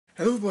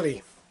Hello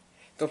everybody,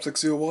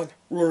 Dub601,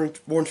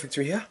 Warren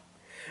Victory here,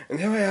 and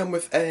here I am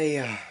with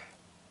a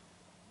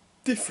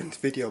different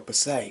video per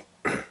se.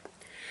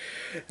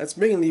 That's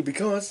mainly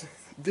because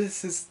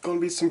this is going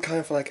to be some kind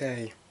of like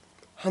a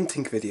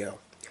hunting video.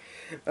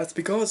 That's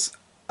because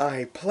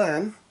I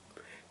plan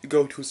to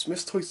go to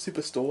Smith's Toy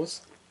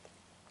Superstores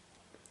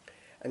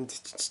and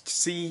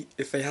see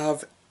if they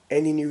have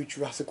any new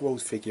Jurassic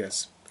World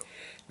figures.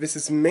 This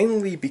is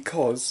mainly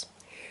because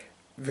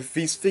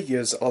these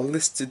figures are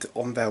listed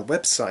on their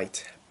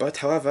website, but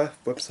however,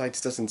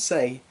 website doesn't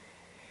say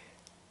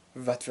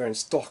that they're in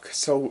stock.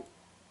 So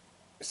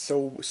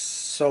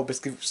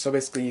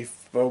basically, the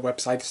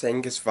website is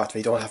saying is that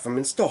they don't have them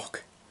in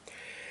stock.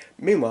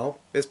 Meanwhile,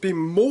 there's been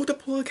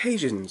multiple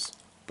occasions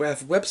where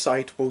the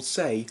website will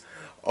say,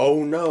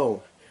 "Oh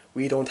no,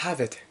 we don't have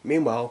it."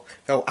 Meanwhile,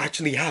 they'll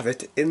actually have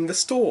it in the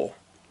store.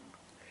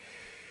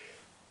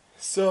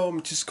 So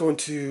I'm just going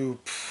to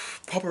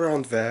pop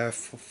around there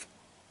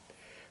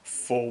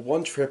for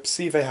one trip,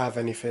 see if they have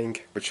anything,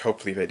 which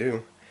hopefully they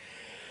do.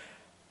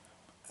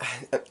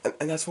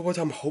 And that's what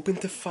I'm hoping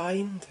to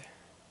find.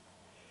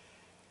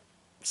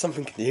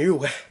 Something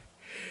new.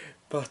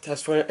 But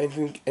as for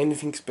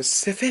anything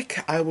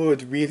specific, I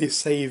would really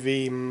say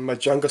the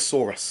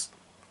Majangasaurus.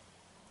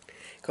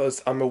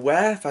 Because I'm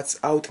aware that's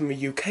out in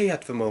the UK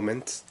at the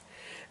moment,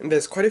 and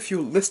there's quite a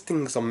few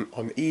listings on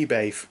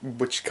eBay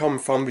which come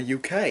from the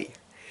UK.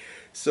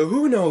 So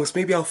who knows,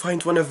 maybe I'll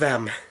find one of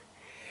them.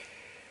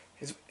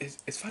 Is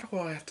that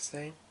all I have to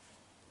say?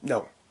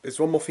 No, there's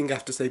one more thing I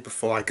have to say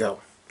before I go.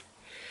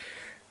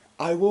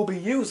 I will be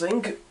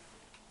using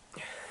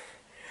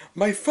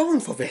my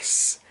phone for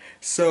this,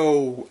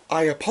 so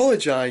I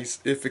apologize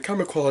if the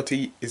camera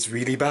quality is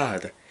really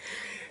bad,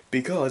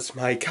 because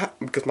my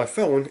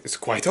phone is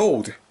quite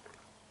old,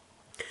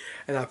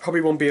 and I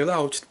probably won't be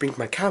allowed to bring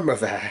my camera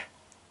there.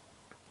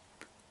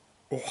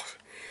 Oh,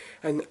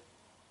 and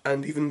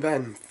even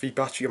then, the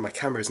battery on my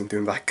camera isn't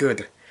doing that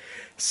good.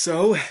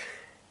 So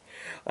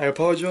I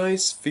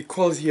apologize. The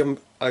quality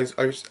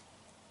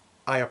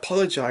I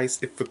apologize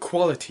if the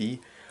quality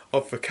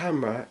of the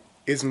camera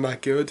isn't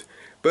that good,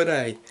 but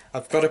hey,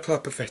 I've got to put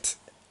up with it.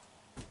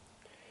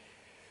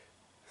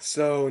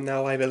 So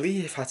now I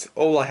believe that's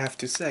all I have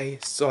to say,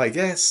 so I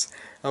guess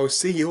I'll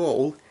see you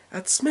all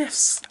at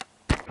Smith's.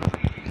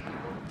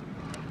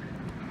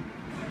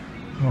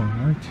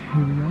 Alright,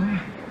 here we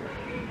are.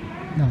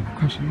 Now the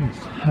question is,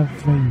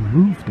 have they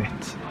moved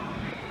it?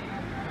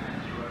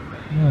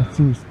 Well, it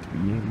seems to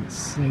be in the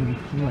same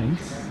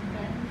place.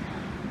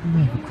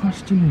 Now the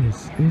question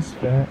is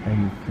there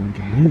anything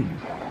new?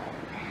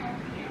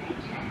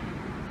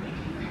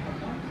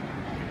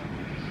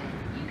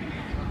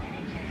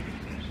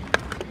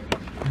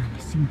 I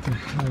seem to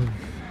have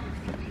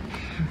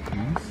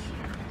cookies.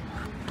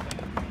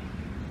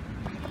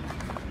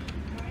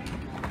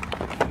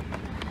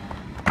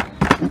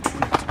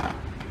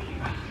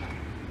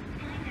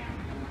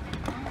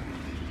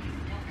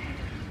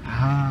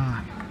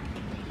 Ah.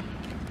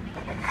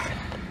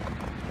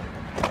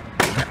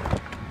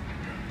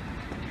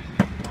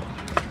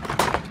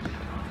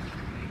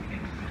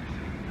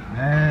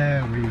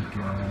 There we go.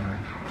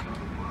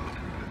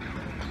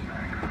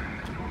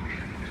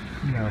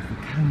 Now if the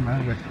camera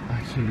would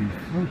actually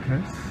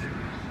focus,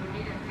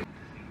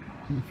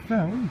 we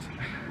found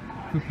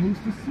the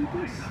poster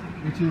seekers,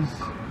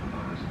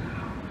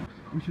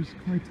 which is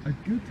quite a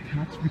good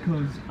catch,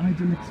 because I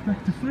didn't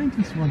expect to find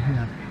this one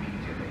here.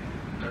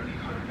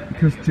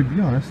 Because to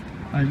be honest,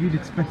 I really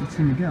expected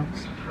something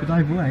else, but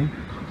either way,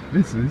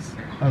 this is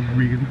a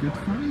really good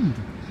find.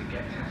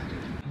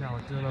 Now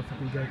I don't know if I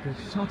can get a good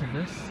shot of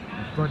this,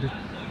 but it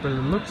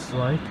looks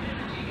like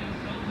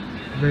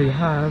they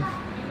have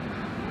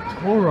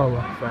Toro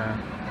up there,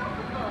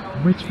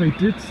 which they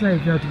did say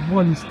they had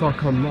one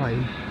stock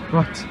online,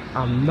 but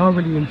I'm not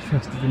really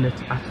interested in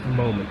it at the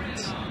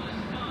moment.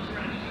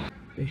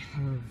 They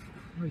have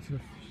quite a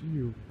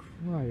few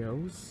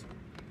cryos.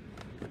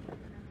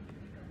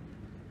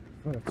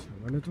 Oh, that's a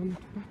Renodon at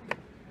the back.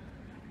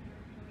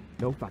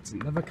 Nope, that's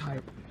another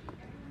cryo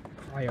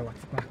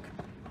at the back.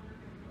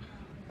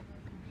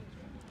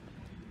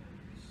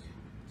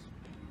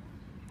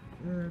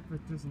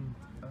 But doesn't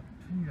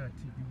appear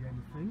to be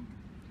anything.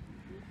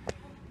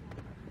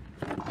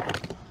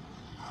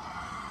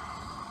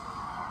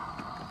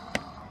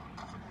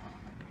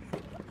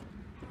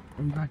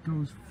 And that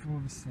goes for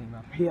the same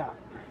up here.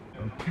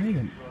 Okay,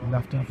 then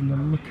after having a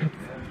look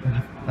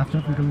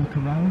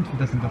around, it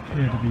doesn't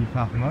appear to be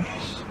that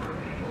much.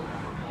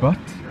 But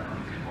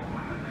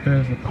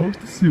there's a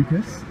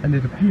Postosuchus, and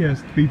it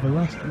appears to be the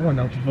last one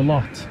out of the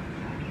lot.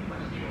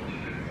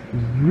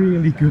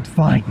 Really good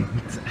find.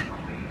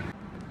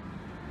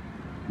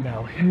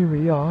 Now here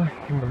we are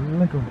in the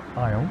Lego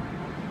aisle,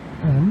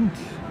 and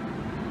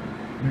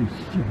they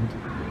should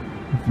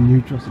have the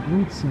new Jurassic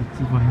World sets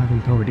if I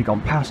haven't already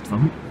gone past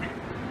them.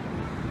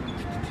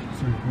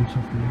 So a bunch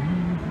of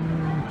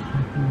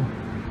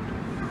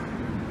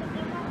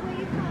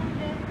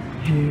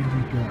here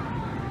we go.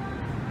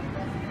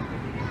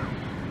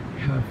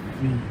 Have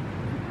the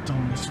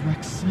Dominus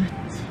Rex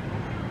set.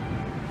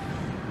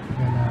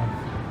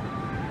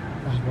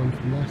 one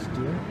from last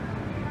year.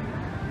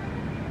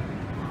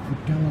 The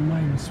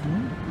Gallimimus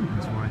one.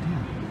 That's right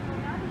here.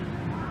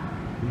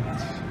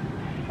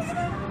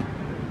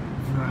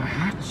 The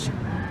hatchet.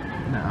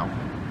 Now,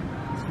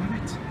 is that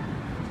it?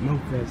 No,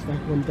 there's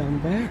that one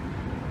down there.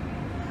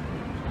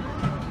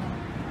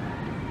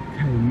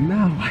 Okay,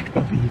 now I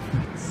believe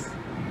that's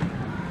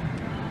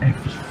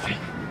everything.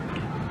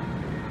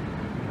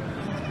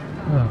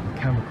 Oh, the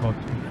camera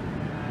quality.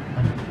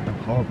 I'm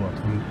horrible at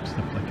doing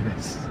stuff like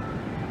this.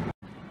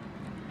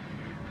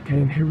 Okay,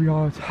 and here we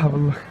are to have a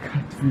look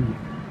at the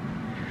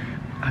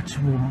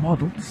actual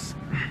models.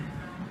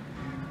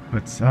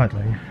 But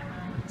sadly,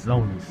 it's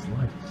only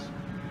slight.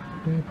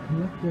 They're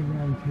collected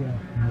around here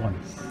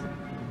once.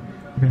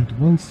 We had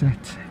one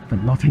set,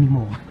 but not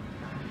anymore.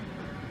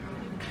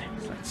 Okay,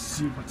 so let's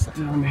see what's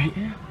down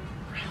here.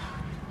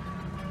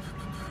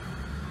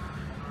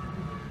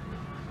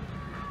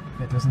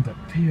 There doesn't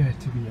appear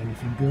to be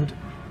anything good.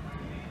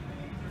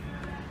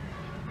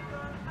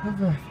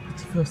 However,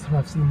 it's the first time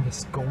I've seen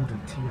this golden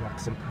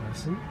T-Rex in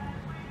person.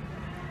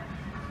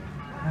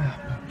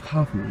 But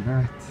apart from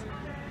that,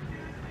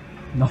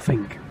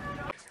 nothing.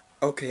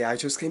 Okay, I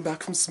just came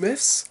back from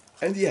Smith's,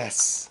 and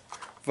yes,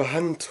 the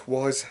hunt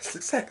was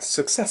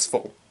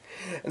successful.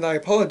 And I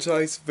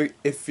apologise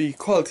if the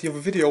quality of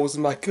the video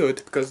wasn't that good,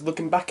 because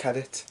looking back at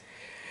it,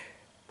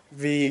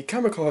 the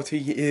camera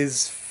quality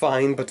is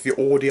fine, but the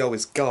audio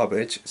is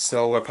garbage.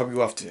 So I probably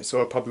will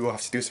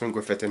have to do something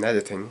with it in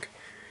editing.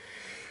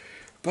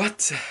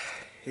 But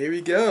here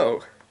we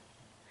go.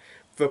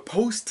 The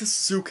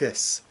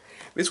Postosuchus.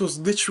 This was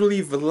literally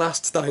the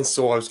last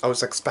dinosaur I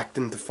was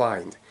expecting to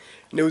find,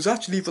 and it was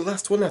actually the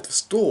last one at the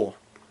store.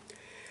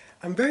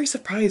 I'm very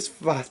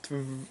surprised that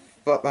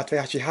they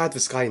actually had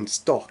this guy in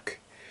stock.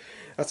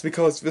 That's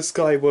because this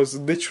guy was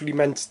literally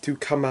meant to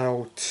come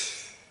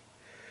out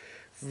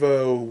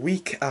the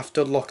week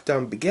after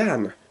lockdown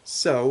began,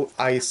 so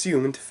I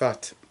assumed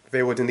that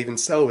they wouldn't even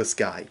sell this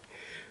guy.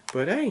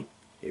 But hey,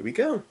 here we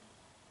go.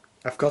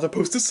 I've got a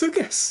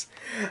Postosuchus!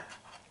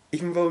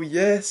 Even though,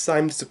 yes,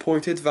 I'm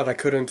disappointed that I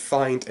couldn't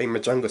find a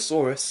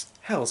Majangosaurus.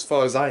 Hell, as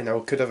far as I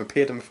know, could have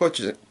appeared in the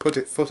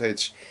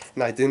footage,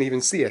 and I didn't even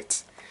see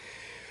it.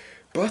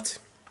 But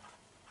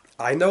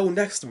I know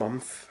next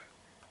month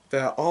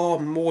there are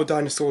more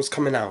dinosaurs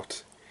coming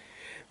out.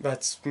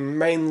 That's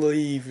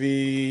mainly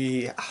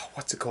the...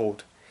 what's it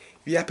called?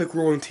 The Epic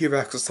Roaring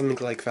T-Rex or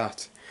something like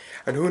that.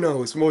 And who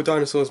knows, more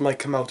dinosaurs might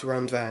come out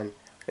around then.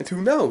 And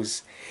who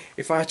knows,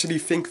 if I actually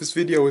think this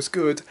video is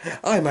good,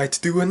 I might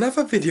do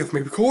another video of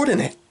me recording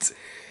it.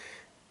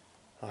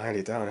 I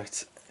highly doubt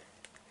it.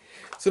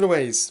 So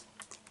anyways,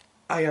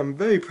 I'm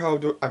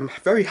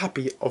very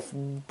happy of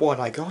what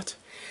I got.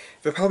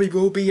 There probably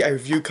will be a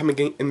review coming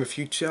in the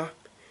future,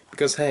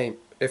 because hey,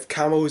 if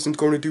Camo isn't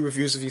going to do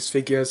reviews of these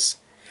figures,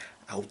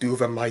 I'll do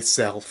them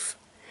myself.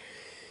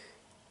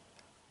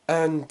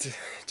 And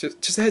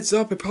just a heads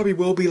up, it probably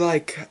will be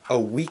like a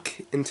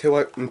week until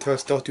I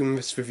start doing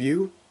this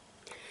review,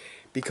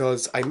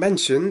 because I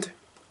mentioned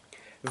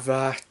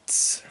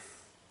that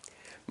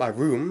my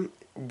room,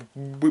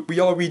 we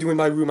are redoing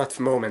my room at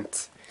the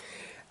moment,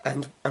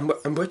 and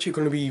we're actually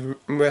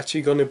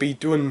going to be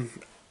doing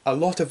a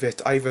lot of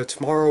it either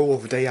tomorrow or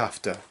the day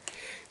after.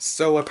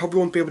 So I probably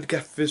won't be able to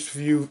get this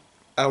review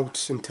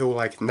out until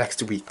like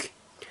next week.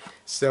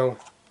 So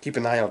keep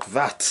an eye out for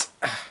that.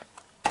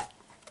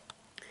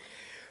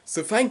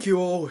 So thank you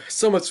all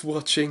so much for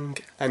watching,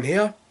 and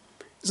here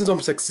is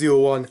Jurassic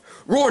 01,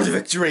 Roar to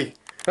Victory!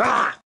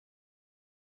 Ah!